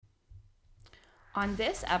On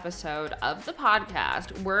this episode of the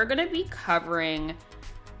podcast, we're going to be covering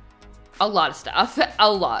a lot of stuff,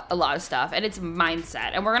 a lot of stuff, and it's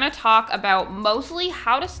mindset. And we're going to talk about mostly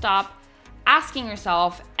how to stop asking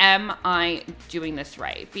yourself, am I doing this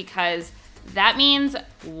right? Because that means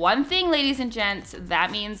one thing, ladies and gents,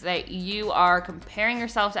 that means that you are comparing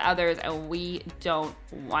yourself to others, and we don't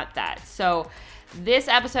want that. So this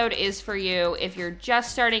episode is for you if you're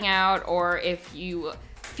just starting out or if you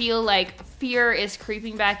feel like fear is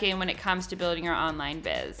creeping back in when it comes to building your online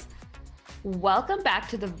biz. Welcome back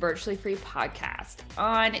to the Virtually Free Podcast.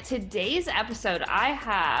 On today's episode, I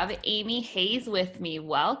have Amy Hayes with me.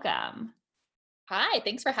 Welcome. Hi,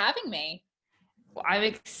 thanks for having me. Well, I'm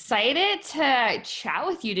excited to chat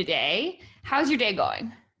with you today. How's your day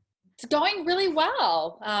going? It's going really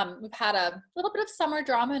well. We've had a little bit of summer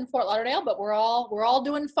drama in Fort Lauderdale, but we're all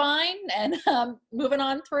doing fine and moving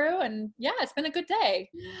on through. And yeah, it's been a good day.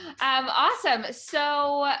 Awesome.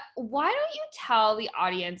 So why don't you tell the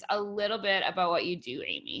audience a little bit about what you do,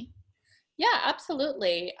 Amy? Yeah,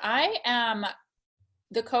 absolutely. I am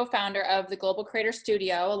the co-founder of the Global Creator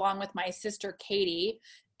Studio along with my sister, Katie.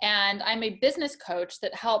 And I'm a business coach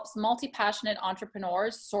that helps multi-passionate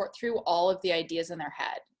entrepreneurs sort through all of the ideas in their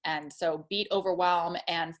head. And so beat overwhelm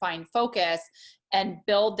and find focus and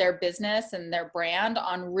build their business and their brand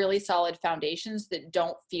on really solid foundations that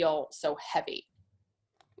don't feel so heavy.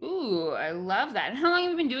 Ooh, I love that. And how long have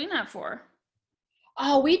you been doing that for?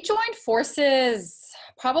 Oh, we joined forces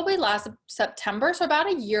probably last September, so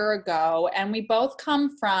about a year ago. And we both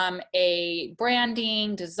come from a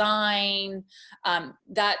branding, design,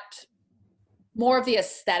 that more of the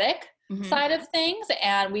aesthetic side of things.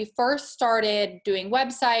 And we first started doing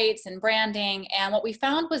websites and branding. And what we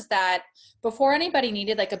found was that before anybody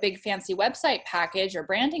needed like a big fancy website package or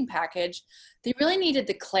branding package, they really needed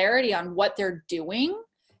the clarity on what they're doing.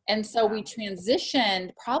 And so we transitioned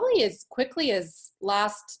probably as quickly as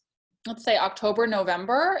last, let's say October,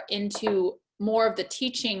 November, into more of the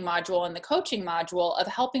teaching module and the coaching module of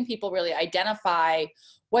helping people really identify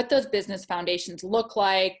what those business foundations look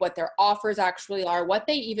like, what their offers actually are, what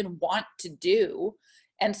they even want to do,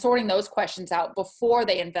 and sorting those questions out before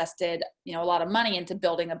they invested, a lot of money into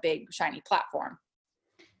building a big shiny platform.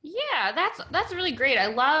 Yeah, that's really great. I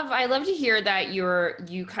love to hear that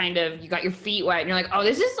you got your feet wet and you're like, oh,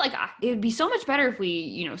 this is like, it would be so much better if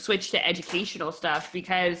we, switch to educational stuff,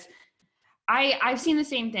 because I've seen the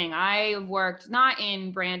same thing. I worked not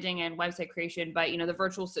in branding and website creation, but the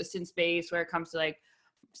virtual assistant space where it comes to like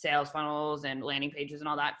sales funnels and landing pages and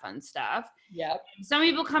all that fun stuff. Yep. Some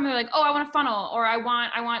people come and they're like, oh, I want a funnel, or I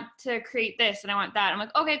want to create this and I want that. I'm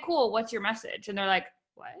like, okay, cool. What's your message? And they're like,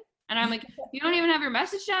 what? And I'm like, you don't even have your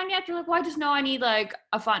message down yet? They're like, well, I just know I need like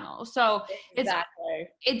a funnel. So exactly.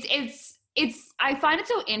 it's I find it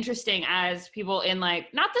so interesting as people in like,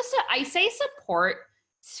 I say support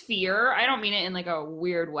sphere. I don't mean it in like a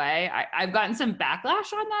weird way. I've gotten some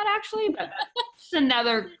backlash on that actually, but that's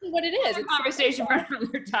another what it is. It's conversation for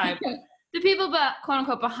another time. The people, but quote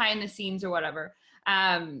unquote behind the scenes or whatever,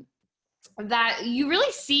 that you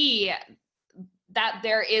really see that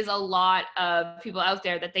there is a lot of people out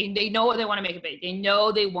there that they know what they want to make it big. They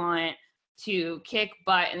know they want to kick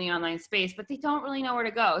butt in the online space, but they don't really know where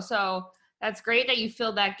to go. So that's great that you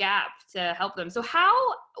filled that gap to help them. So how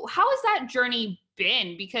has that journey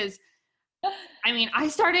been? Because I mean, I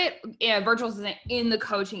started virtual assistant in the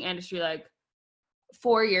coaching industry like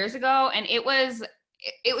 4 years ago, and it was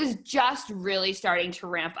just really starting to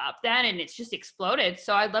ramp up then, and it's just exploded.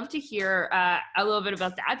 So I'd love to hear a little bit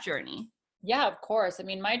about that journey. Yeah, of course. I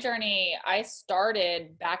mean, my journey, I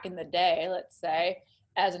started back in the day, let's say,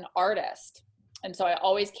 as an artist. And so I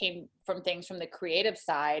always came from things from the creative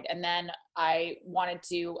side. And then I wanted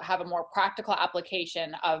to have a more practical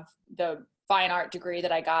application of the fine art degree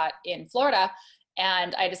that I got in Florida.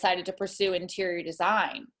 And I decided to pursue interior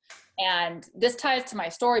design. And this ties to my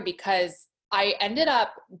story because I ended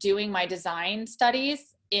up doing my design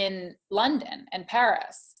studies in London and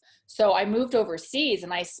Paris. So I moved overseas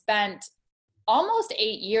and I spent almost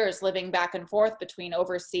 8 years living back and forth between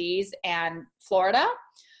overseas and Florida.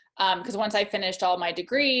 Because once I finished all my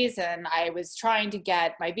degrees and I was trying to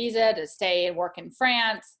get my visa to stay and work in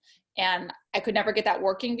France, and I could never get that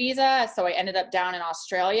working visa. So I ended up down in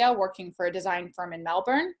Australia working for a design firm in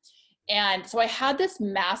Melbourne. And so I had this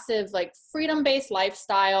massive like freedom-based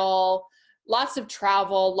lifestyle, lots of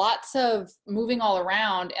travel, lots of moving all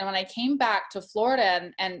around. And when I came back to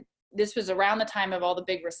Florida and this was around the time of all the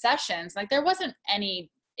big recessions, like there wasn't any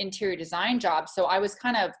interior design jobs. So I was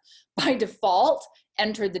kind of by default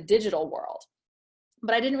entered the digital world.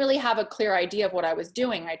 but I didn't really have a clear idea of what I was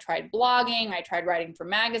doing. I tried blogging, I tried writing for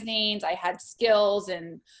magazines, I had skills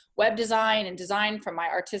in web design and design from my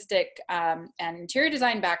artistic and interior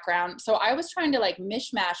design background. So I was trying to like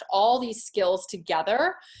mishmash all these skills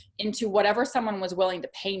together into whatever someone was willing to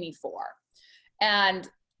pay me for. And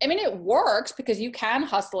I mean, it works because you can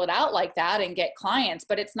hustle it out like that and get clients,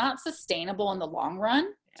 but it's not sustainable in the long run.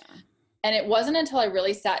 Yeah. And it wasn't until I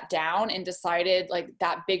really sat down and decided like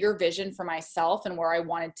that bigger vision for myself and where I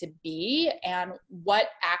wanted to be and what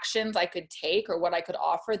actions I could take or what I could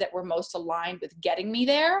offer that were most aligned with getting me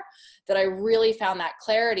there, that I really found that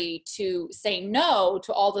clarity to say no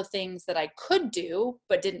to all the things that I could do,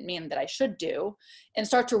 but didn't mean that I should do, and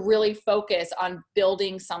start to really focus on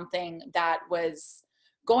building something that was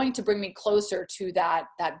going to bring me closer to that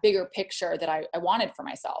bigger picture that I wanted for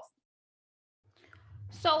myself.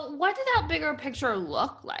 So what did that bigger picture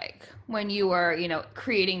look like when you were,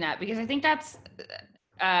 creating that? Because I think that's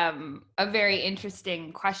a very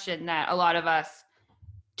interesting question that a lot of us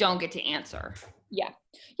don't get to answer. Yeah,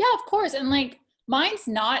 of course. And like, mine's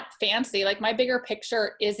not fancy. Like my bigger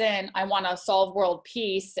picture isn't, I want to solve world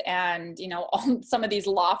peace and, all some of these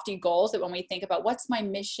lofty goals that when we think about what's my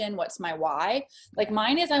mission, what's my why, like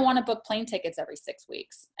mine is I want to book plane tickets every 6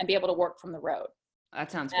 weeks and be able to work from the road.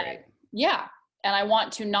 That sounds great. Yeah. And I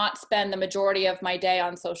want to not spend the majority of my day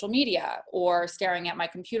on social media or staring at my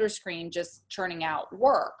computer screen, just churning out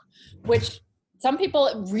work, which some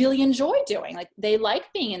people really enjoy doing. Like they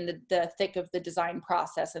like being in the thick of the design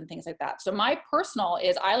process and things like that. So my personal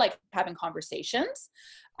is I like having conversations.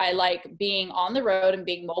 I like being on the road and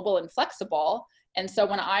being mobile and flexible. And so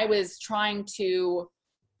when I was trying to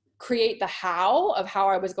create the how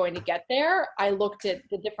I was going to get there, I looked at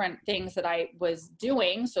the different things that I was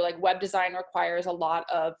doing. So like web design requires a lot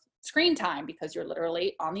of screen time because you're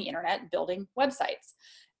literally on the internet building websites.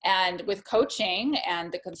 And with coaching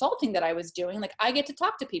and the consulting that I was doing, like I get to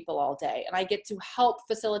talk to people all day and I get to help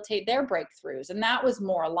facilitate their breakthroughs. And that was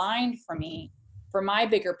more aligned for me, for my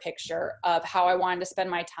bigger picture of how I wanted to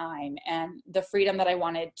spend my time and the freedom that I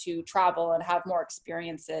wanted to travel and have more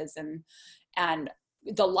experiences and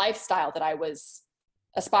the lifestyle that I was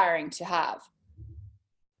aspiring to have.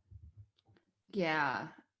 Yeah.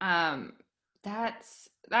 That's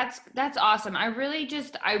awesome. I really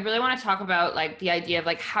want to talk about like the idea of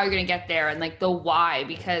like how you're going to get there and like the why,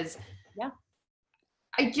 because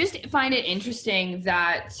I just find it interesting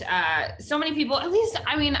that so many people, at least,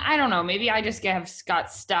 I mean, I don't know, maybe I just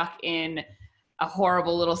got stuck in a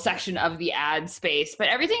horrible little section of the ad space, but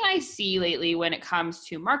everything I see lately when it comes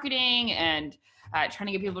to marketing and trying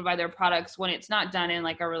to get people to buy their products, when it's not done in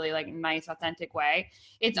like a really like nice, authentic way,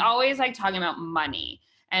 it's always like talking about money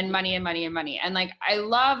and money and money and money. And like, I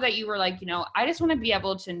love that you were like, I just want to be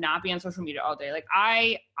able to not be on social media all day. Like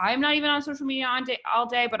I'm not even on social media all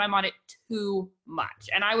day, but I'm on it too much.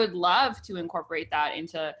 And I would love to incorporate that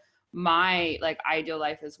into my like ideal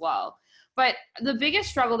life as well. But the biggest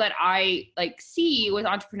struggle that I like see with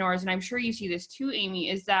entrepreneurs, and I'm sure you see this too, Amy,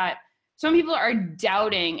 is that some people are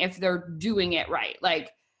doubting if they're doing it right.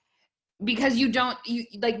 Like, because you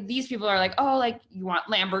like these people are like, oh, like you want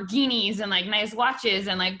Lamborghinis and like nice watches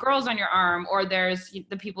and like girls on your arm. Or there's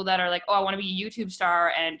the people that are like, oh, I want to be a YouTube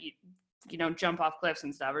star and, jump off cliffs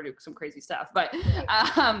and stuff or do some crazy stuff. But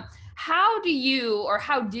how did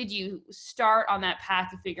you start on that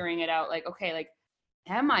path to figuring it out? Like, okay, like,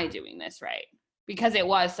 am I doing this right? Because it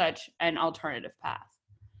was such an alternative path.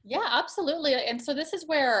 Yeah, absolutely. And so this is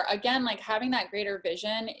where, again, like having that greater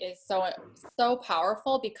vision is so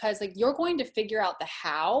powerful because like you're going to figure out the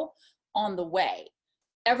how on the way.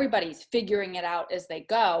 Everybody's figuring it out as they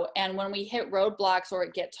go. And when we hit roadblocks or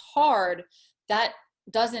it gets hard, that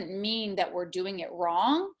doesn't mean that we're doing it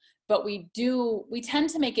wrong, but we tend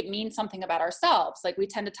to make it mean something about ourselves. Like we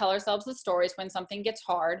tend to tell ourselves the stories when something gets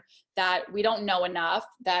hard, that we don't know enough,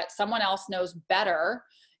 that someone else knows better,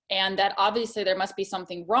 and that obviously there must be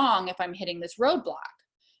something wrong if I'm hitting this roadblock,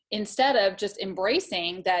 instead of just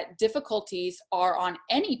embracing that difficulties are on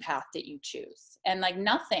any path that you choose. And like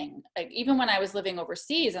nothing, like even when I was living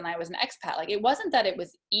overseas and I was an expat, like it wasn't that it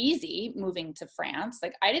was easy moving to France.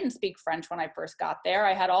 Like I didn't speak French when I first got there.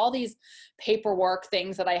 I had all these paperwork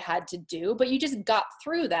things that I had to do, but you just got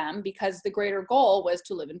through them because the greater goal was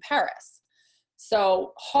to live in Paris.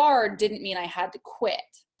 So hard didn't mean I had to quit.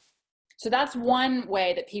 So that's one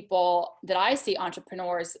way that I see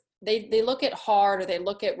entrepreneurs, they look at hard or they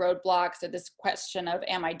look at roadblocks or this question of,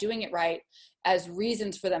 am I doing it right, as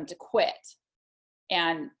reasons for them to quit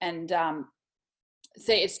and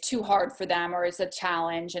say it's too hard for them or it's a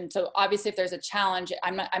challenge. And so obviously if there's a challenge,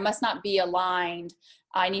 I must not be aligned.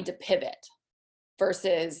 I need to pivot.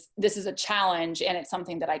 versus this is a challenge and it's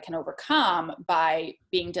something that I can overcome by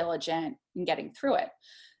being diligent and getting through it.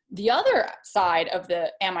 The other side of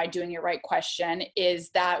the am I doing it right question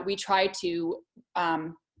is that we try to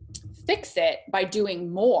fix it by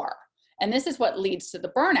doing more. And this is what leads to the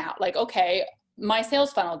burnout. Like, okay, my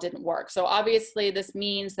sales funnel didn't work. So obviously this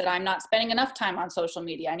means that I'm not spending enough time on social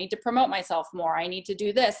media. I need to promote myself more. I need to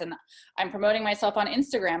do this. And I'm promoting myself on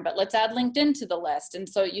Instagram, but let's add LinkedIn to the list. And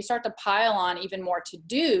so you start to pile on even more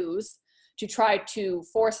to-dos to try to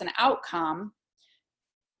force an outcome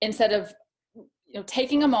instead of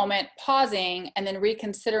taking a moment, pausing, and then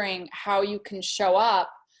reconsidering how you can show up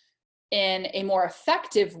in a more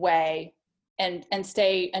effective way and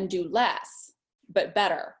stay and do less, but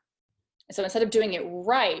better. So instead of doing it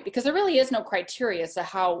right, because there really is no criteria as to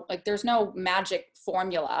how, like, there's no magic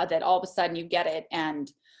formula that all of a sudden you get it and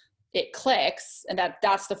it clicks, and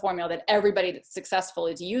that's the formula that everybody that's successful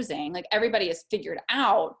is using. Like, everybody has figured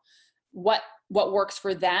out what works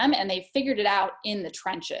for them, and they figured it out in the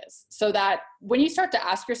trenches, so that when you start to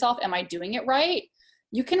ask yourself, am I doing it right?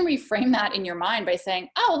 You can reframe that in your mind by saying,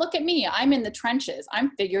 oh, look at me. I'm in the trenches.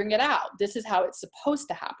 I'm figuring it out. This is how it's supposed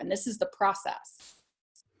to happen. This is the process.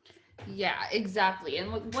 Yeah, exactly.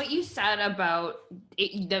 And what you said about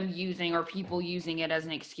them using or people using it as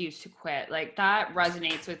an excuse to quit, like, that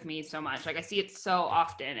resonates with me so much. Like, I see it so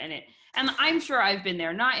often, and I'm sure I've been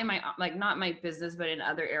there, not in my business, but in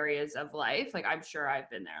other areas of life. Like, I'm sure I've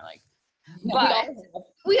been there. Like, but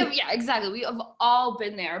we have, yeah, exactly. We have all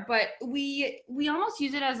been there, but we almost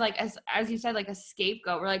use it as you said, like a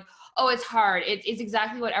scapegoat. We're like, oh, it's hard. It's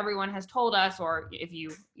exactly what everyone has told us. Or if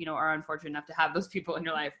you are unfortunate enough to have those people in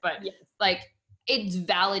your life, but yes, like, it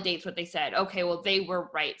validates what they said. Okay, well, they were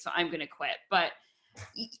right, so I'm going to quit. But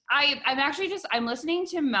I'm listening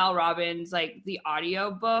to Mel Robbins, like, the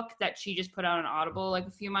audio book that she just put out on Audible like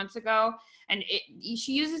a few months ago. And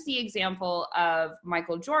she uses the example of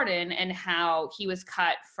Michael Jordan and how he was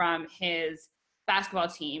cut from his basketball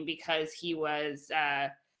team because he was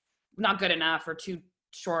not good enough or too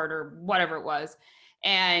short or whatever it was.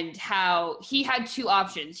 And how he had two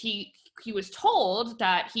options. He was told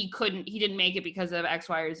that he didn't make it because of X,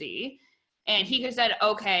 Y, or Z. And he could have said,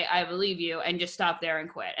 okay, I believe you, and just stop there and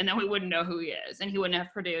quit. And then we wouldn't know who he is. And he wouldn't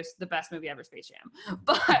have produced the best movie ever, Space Jam.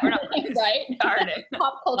 But we're not right.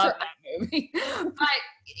 Pop culture. Love that movie. But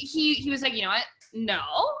he was like, you know what? No,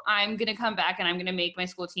 I'm going to come back and I'm going to make my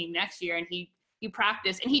school team next year. And he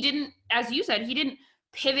practiced. And he didn't, as you said, he didn't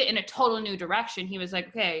pivot in a total new direction. He was like,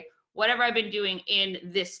 okay, whatever I've been doing in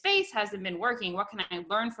this space hasn't been working. What can I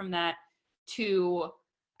learn from that to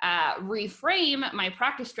reframe my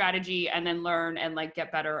practice strategy, and then learn and, like,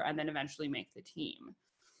 get better, and then eventually make the team.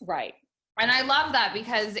 Right. And I love that,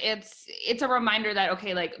 because it's a reminder that,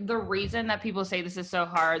 okay, like, the reason that people say this is so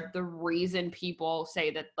hard, the reason people say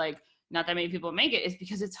that, like, not that many people make it, is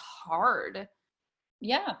because it's hard.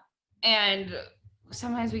 Yeah. And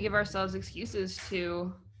sometimes we give ourselves excuses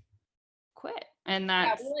to quit. And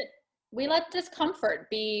that's... Yeah, we let discomfort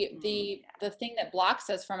be the thing that blocks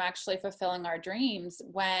us from actually fulfilling our dreams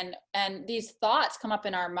and these thoughts come up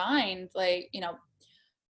in our mind, like,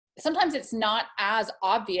 sometimes it's not as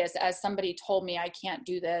obvious as somebody told me I can't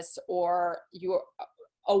do this, or you're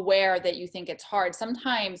aware that you think it's hard.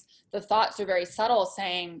 Sometimes the thoughts are very subtle,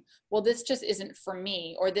 saying, well, this just isn't for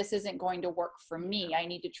me, or this isn't going to work for me. I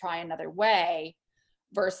need to try another way.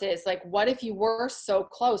 Versus, like, what if you were so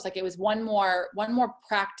close? Like, it was one more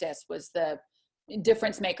practice was the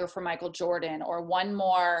difference maker for Michael Jordan, or one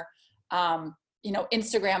more,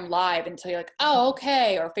 Instagram live until you're like, oh,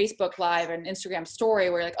 okay. Or Facebook live and Instagram story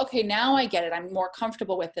where you're like, okay, now I get it. I'm more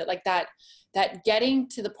comfortable with it. Like that getting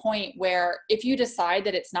to the point where if you decide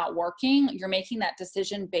that it's not working, you're making that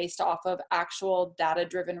decision based off of actual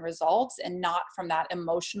data-driven results and not from that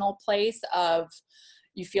emotional place of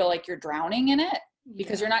you feel like you're drowning in it.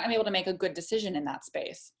 Because you're not gonna be able to make a good decision in that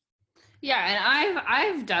space. Yeah, and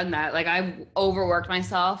I've done that. Like, I've overworked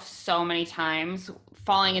myself so many times,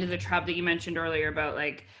 falling into the trap that you mentioned earlier about,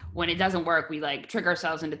 like, when it doesn't work, we, like, trick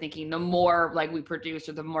ourselves into thinking the more, like, we produce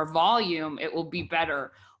or the more volume, it will be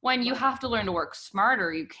better. When you have to learn to work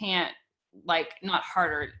smarter, you can't, like, not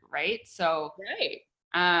harder, right? So right.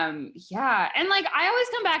 Yeah. And, like, I always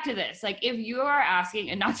come back to this, like, if you are asking,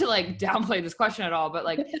 and not to, like, downplay this question at all, but,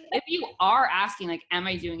 like, if you are asking, like, am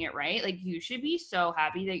I doing it right? Like, you should be so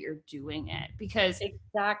happy that you're doing it, because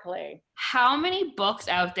exactly how many books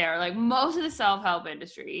out there, like, most of the self-help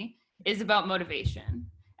industry is about motivation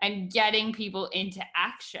and getting people into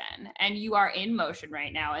action, and you are in motion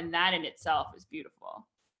right now. And that in itself is beautiful.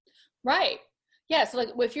 Right. Yeah. So like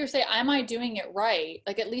if you're saying, am I doing it right?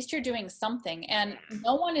 Like at least you're doing something, and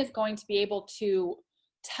no one is going to be able to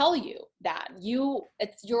tell you that.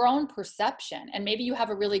 It's your own perception. And maybe you have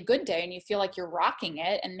a really good day and you feel like you're rocking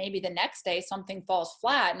it. And maybe the next day something falls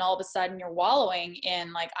flat and all of a sudden you're wallowing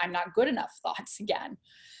in like, I'm not good enough thoughts again.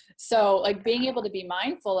 So like being able to be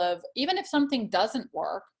mindful of, even if something doesn't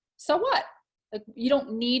work, so what? Like, you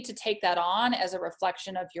don't need to take that on as a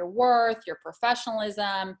reflection of your worth, your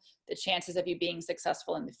professionalism, the chances of you being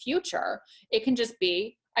successful in the future. It can just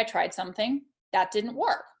be, I tried something that didn't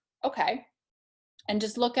work. Okay. And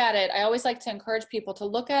just look at it. I always like to encourage people to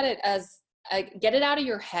look at it as, get it out of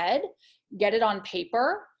your head, get it on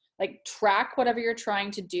paper, like track whatever you're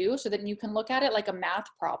trying to do so that you can look at it like a math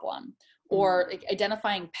problem, or like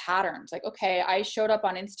identifying patterns. Like, okay, I showed up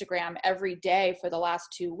on Instagram every day for the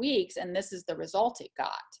last 2 weeks and this is the result it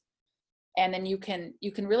got. And then you can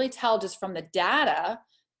really tell just from the data,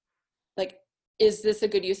 like, is this a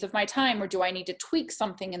good use of my time, or do I need to tweak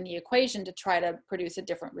something in the equation to try to produce a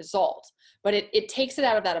different result? But it takes it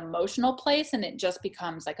out of that emotional place and it just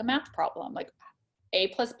becomes like a math problem. Like A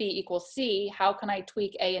plus B equals C. How can I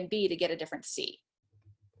tweak A and B to get a different C?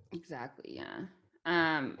 Exactly.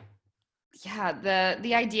 Yeah. Yeah,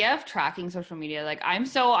 the idea of tracking social media, like I'm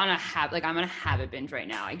so on a habit, like I'm on a habit binge right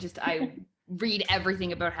now. I read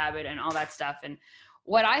everything about habit and all that stuff. And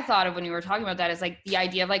what I thought of when you were talking about that is like the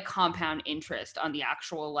idea of like compound interest on the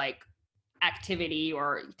actual like activity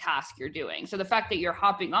or task you're doing. So the fact that you're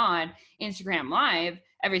hopping on Instagram Live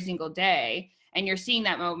every single day and you're seeing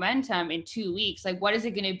that momentum in 2 weeks, like what is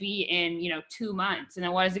it going to be in, 2 months? And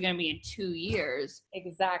then what is it going to be in 2 years?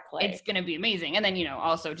 Exactly. It's going to be amazing. And then,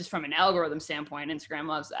 also just from an algorithm standpoint, Instagram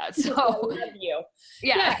loves that. So love you.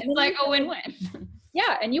 Yeah, it's like a win-win.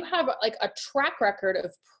 Yeah. And you have like a track record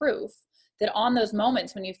of proof that on those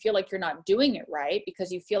moments when you feel like you're not doing it right,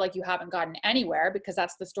 because you feel like you haven't gotten anywhere, because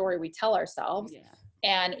that's the story we tell ourselves. Yeah.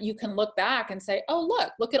 And you can look back and say, oh,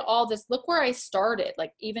 look at all this. Look where I started.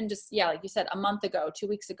 Like even just, yeah, like you said, a month ago, 2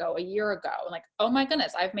 weeks ago, a year ago, like, oh my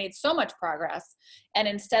goodness, I've made so much progress. And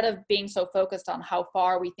instead of being so focused on how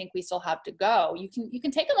far we think we still have to go, you can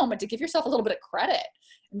take a moment to give yourself a little bit of credit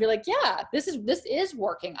and be like, yeah, this is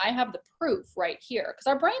working. I have the proof right here.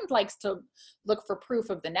 Because our brain likes to look for proof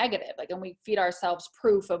of the negative. Like, and we feed ourselves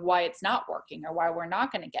proof of why it's not working or why we're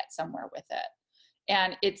not going to get somewhere with it.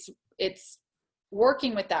 And it's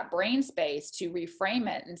working with that brain space to reframe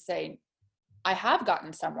it and say, I have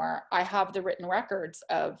gotten somewhere. I have the written records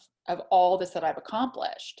of all this that I've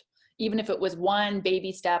accomplished. Even if it was one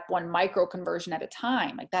baby step, one micro conversion at a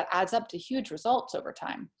time, like that adds up to huge results over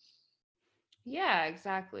time. Yeah,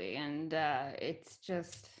 exactly. And it's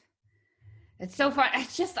so fun.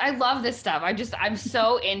 I love this stuff. I'm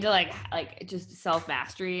so into like just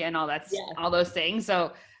self-mastery and all all those things.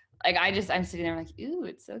 So like I'm sitting there like, ooh,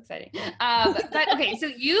 it's so exciting. But okay, so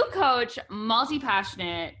you coach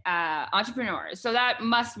multi-passionate entrepreneurs. So that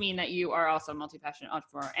must mean that you are also a multi-passionate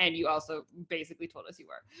entrepreneur, and you also basically told us you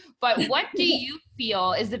were. But what do you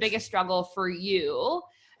feel is the biggest struggle for you?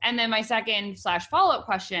 And then my second / follow-up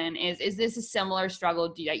question is this a similar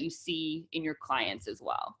struggle that you see in your clients as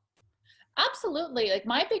well? Absolutely. Like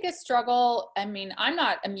my biggest struggle, I mean, I'm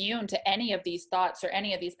not immune to any of these thoughts or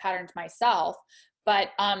any of these patterns myself, but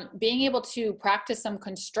being able to practice some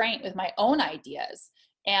constraint with my own ideas.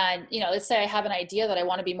 And, let's say I have an idea that I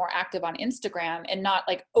want to be more active on Instagram, and not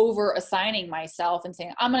like over assigning myself and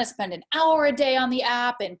saying, I'm going to spend an hour a day on the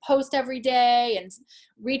app and post every day and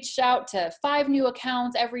reach out to 5 new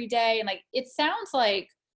accounts every day. And like, it sounds like,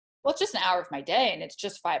 well, it's just an hour of my day and it's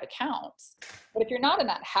just 5 accounts. But if you're not in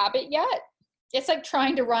that habit yet, it's like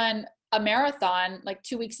trying to run a marathon like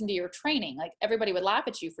 2 weeks into your training. Like everybody would laugh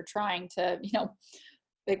at you for trying to,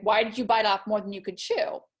 like, why did you bite off more than you could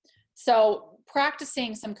chew? So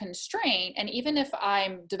practicing some constraint, and even if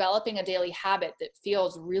I'm developing a daily habit that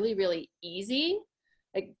feels really, really easy,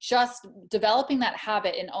 like just developing that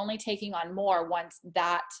habit and only taking on more once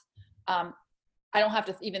that I don't have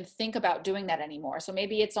to even think about doing that anymore. So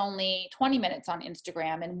maybe it's only 20 minutes on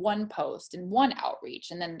Instagram and 1 post and 1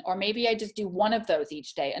 outreach. And then, or maybe I just do 1 of those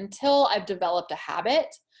each day until I've developed a habit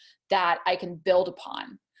that I can build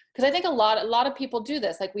upon. Because I think a lot of people do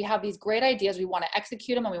this. Like we have these great ideas. We want to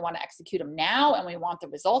execute them, and we want to execute them now, and we want the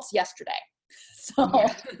results yesterday. So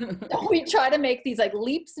we try to make these like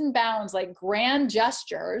leaps and bounds, like grand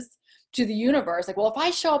gestures to the universe. Like, well, if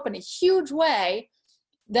I show up in a huge way,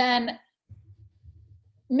 then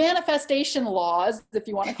manifestation laws, if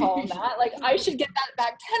you want to call them that, like I should get that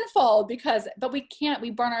back tenfold, but we can't,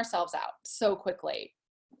 we burn ourselves out so quickly.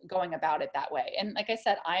 going about it that way. And like I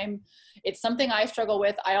said, it's something I struggle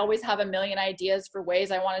with. I always have a million ideas for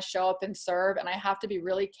ways I want to show up and serve. And I have to be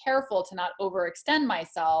really careful to not overextend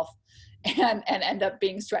myself and end up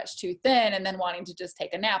being stretched too thin and then wanting to just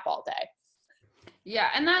take a nap all day. Yeah.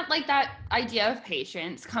 And that, like, that idea of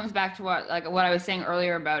patience comes back to what I was saying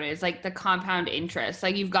earlier about it, is like the compound interest.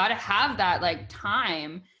 Like, you've got to have that like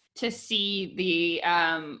time to see the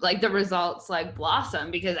like the results like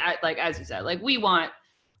blossom, because as you said, like we want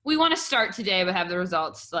to start today but have the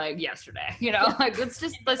results like yesterday, like it's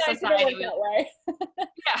just the society that way.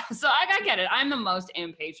 Yeah, so I get it. I'm the most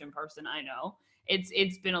impatient person I know.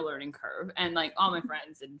 It's been a learning curve, and like all my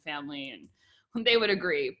friends and family and they would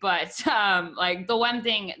agree. But like the one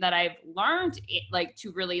thing that I've learned like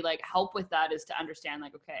to really like help with that is to understand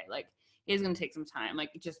like, okay, like it is going to take some time.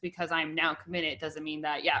 Like, just because I'm now committed doesn't mean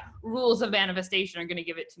that, rules of manifestation are going to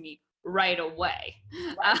give it to me right away.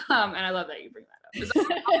 Right. And I love that you bring that up.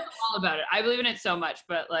 I'm all about it. I believe in it so much,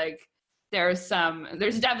 but like there's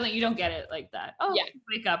definitely, you don't get it like that. Oh, yeah. You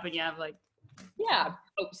wake up and you have like,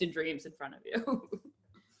 hopes and dreams in front of you.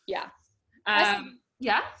 Yeah.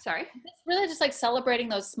 Yeah, sorry. It's really just like celebrating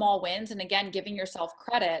those small wins, and again, giving yourself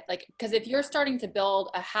credit. Like, because if you're starting to build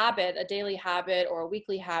a habit, a daily habit or a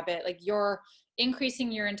weekly habit, like you're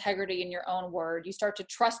increasing your integrity in your own word. You start to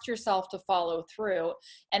trust yourself to follow through,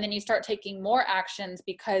 and then you start taking more actions,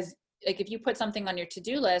 because like if you put something on your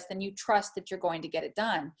to-do list, then you trust that you're going to get it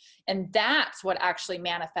done. And that's what actually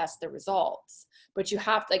manifests the results. But you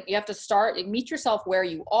have to start, meet yourself where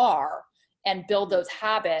you are and build those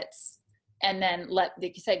habits. And then like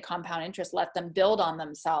you said, compound interest, let them build on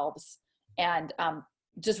themselves, and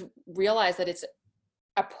just realize that it's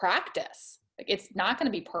a practice. Like, it's not going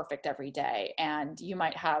to be perfect every day. And you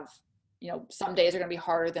might have, some days are going to be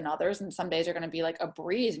harder than others, and some days are going to be like a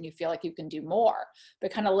breeze and you feel like you can do more,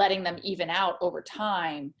 but kind of letting them even out over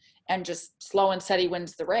time, and just slow and steady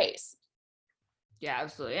wins the race. Yeah,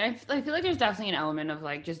 absolutely. And I feel like there's definitely an element of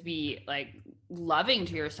like, just be like loving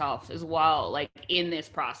to yourself as well, like in this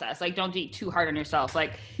process. Like, don't be too hard on yourself.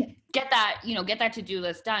 Like, get that to-do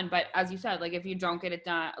list done. But as you said, like if you don't get it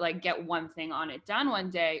done, like get one thing on it done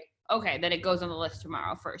one day, okay, then it goes on the list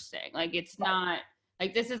tomorrow, first thing. Like, it's not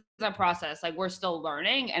like, this is a process. Like, we're still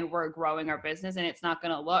learning and we're growing our business, and it's not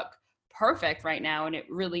going to look perfect right now, and it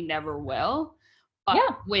really never will. But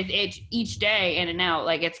with each day in and out,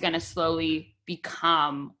 like it's going to slowly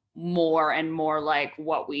become more and more like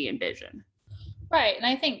what we envision. Right. And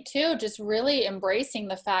I think too, just really embracing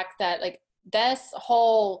the fact that like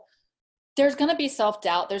there's going to be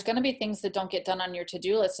self-doubt. There's going to be things that don't get done on your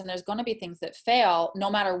to-do list, and there's going to be things that fail no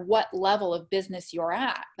matter what level of business you're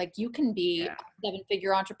at. Like, you can be a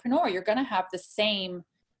 7-figure entrepreneur. You're going to have the same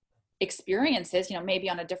experiences, maybe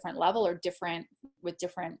on a different level or with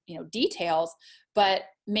different details. But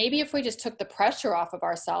maybe if we just took the pressure off of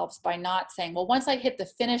ourselves by not saying, well, once I hit the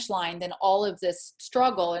finish line, then all of this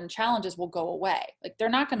struggle and challenges will go away. Like, they're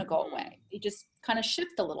not going to go away. You just kind of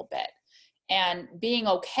shift a little bit, and being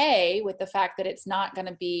okay with the fact that it's not going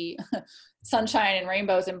to be sunshine and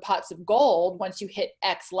rainbows and pots of gold once you hit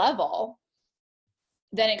X level.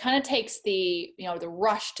 Then it kind of takes the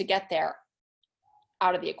rush to get there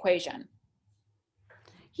out of the equation.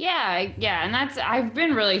 Yeah. And I've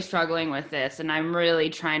been really struggling with this, and I'm really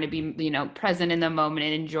trying to be, present in the moment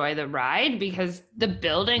and enjoy the ride, because the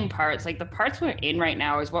building parts, like the parts we're in right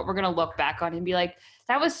now, is what we're going to look back on and be like,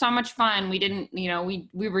 that was so much fun. We didn't,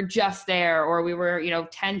 we were just there, or we were,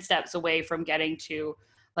 10 steps away from getting to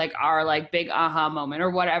like our like big aha moment or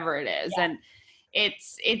whatever it is. Yeah. And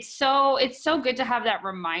it's so good to have that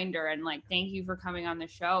reminder, and like, thank you for coming on the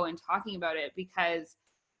show and talking about it, because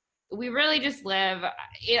we really just live,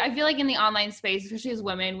 I feel like in the online space, especially as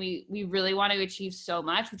women, we really want to achieve so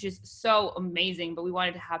much, which is so amazing, but we want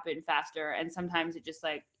it to happen faster. And sometimes it just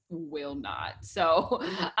like will not. So,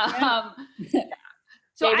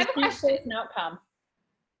 So I have a question. An outcome.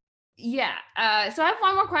 Yeah. So I have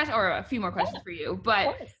one more question, or a few more questions for you,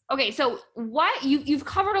 but okay. So what you've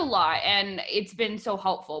covered a lot, and it's been so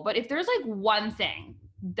helpful, but if there's like one thing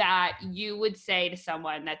that you would say to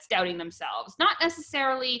someone that's doubting themselves, not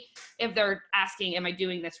necessarily if they're asking, am I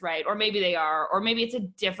doing this right? Or maybe they are, or maybe it's a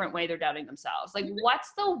different way they're doubting themselves. Like,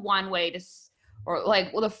 what's the one way or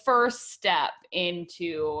like, the first step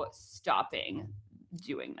into stopping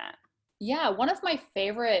doing that? Yeah. One of my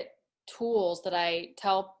favorite tools that I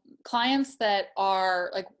tell clients that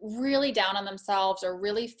are like really down on themselves or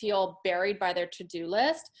really feel buried by their to-do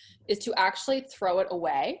list is to actually throw it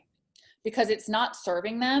away, because it's not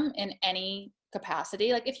serving them in any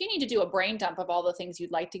capacity. Like, if you need to do a brain dump of all the things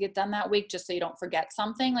you'd like to get done that week, just so you don't forget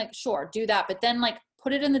something, like, sure, do that. But then like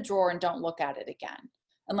put it in the drawer and don't look at it again.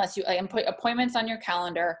 unless you put appointments on your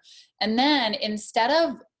calendar. And then instead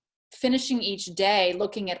of finishing each day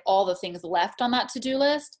looking at all the things left on that to-do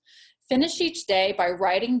list, finish each day by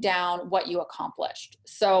writing down what you accomplished.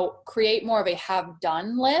 So create more of a have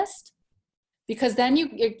done list, because then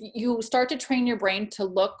you start to train your brain to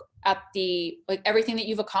look at everything that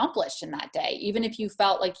you've accomplished in that day. Even if you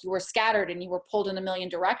felt like you were scattered and you were pulled in a million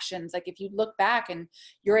directions, like if you look back and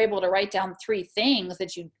you're able to write down 3 things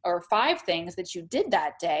or 5 things that you did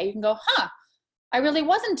that day, you can go, I really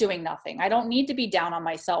wasn't doing nothing. I don't need to be down on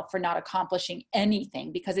myself for not accomplishing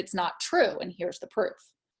anything, because it's not true. And here's the proof.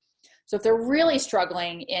 So if they're really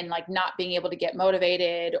struggling in like not being able to get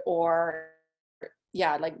motivated, or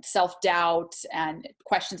like self-doubt and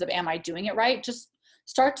questions of, am I doing it right? Just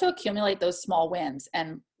start to accumulate those small wins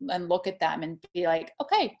and look at them and be like,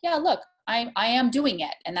 okay, yeah, look, I am doing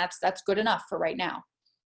it. And that's good enough for right now.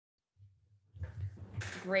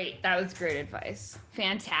 Great. That was great advice.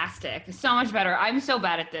 Fantastic. So much better. I'm so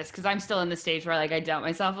bad at this because I'm still in the stage where like I doubt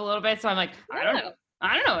myself a little bit. So I'm like, I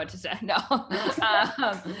don't know what to say. No.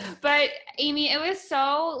 But Amy, it was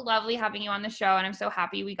so lovely having you on the show, and I'm so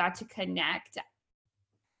happy we got to connect.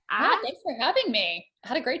 Thanks for having me. I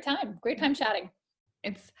had a great time. Great time chatting.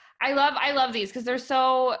 I love these because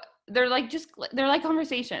they're like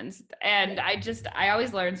conversations, and I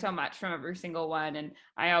always learn so much from every single one, and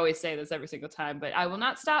I always say this every single time, but I will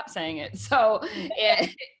not stop saying it. So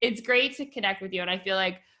it's great to connect with you, and I feel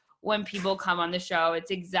like when people come on the show,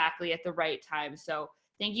 it's exactly at the right time. So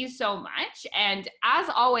thank you so much. And as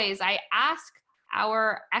always, I ask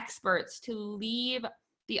our experts to leave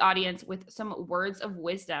the audience with some words of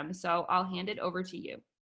wisdom. So I'll hand it over to you.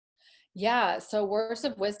 Yeah. So words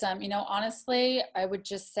of wisdom, honestly, I would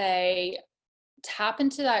just say tap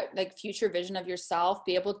into that like future vision of yourself,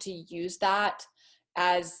 be able to use that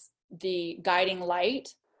as the guiding light.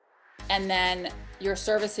 And then your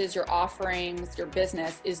services, your offerings, your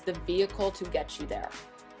business is the vehicle to get you there.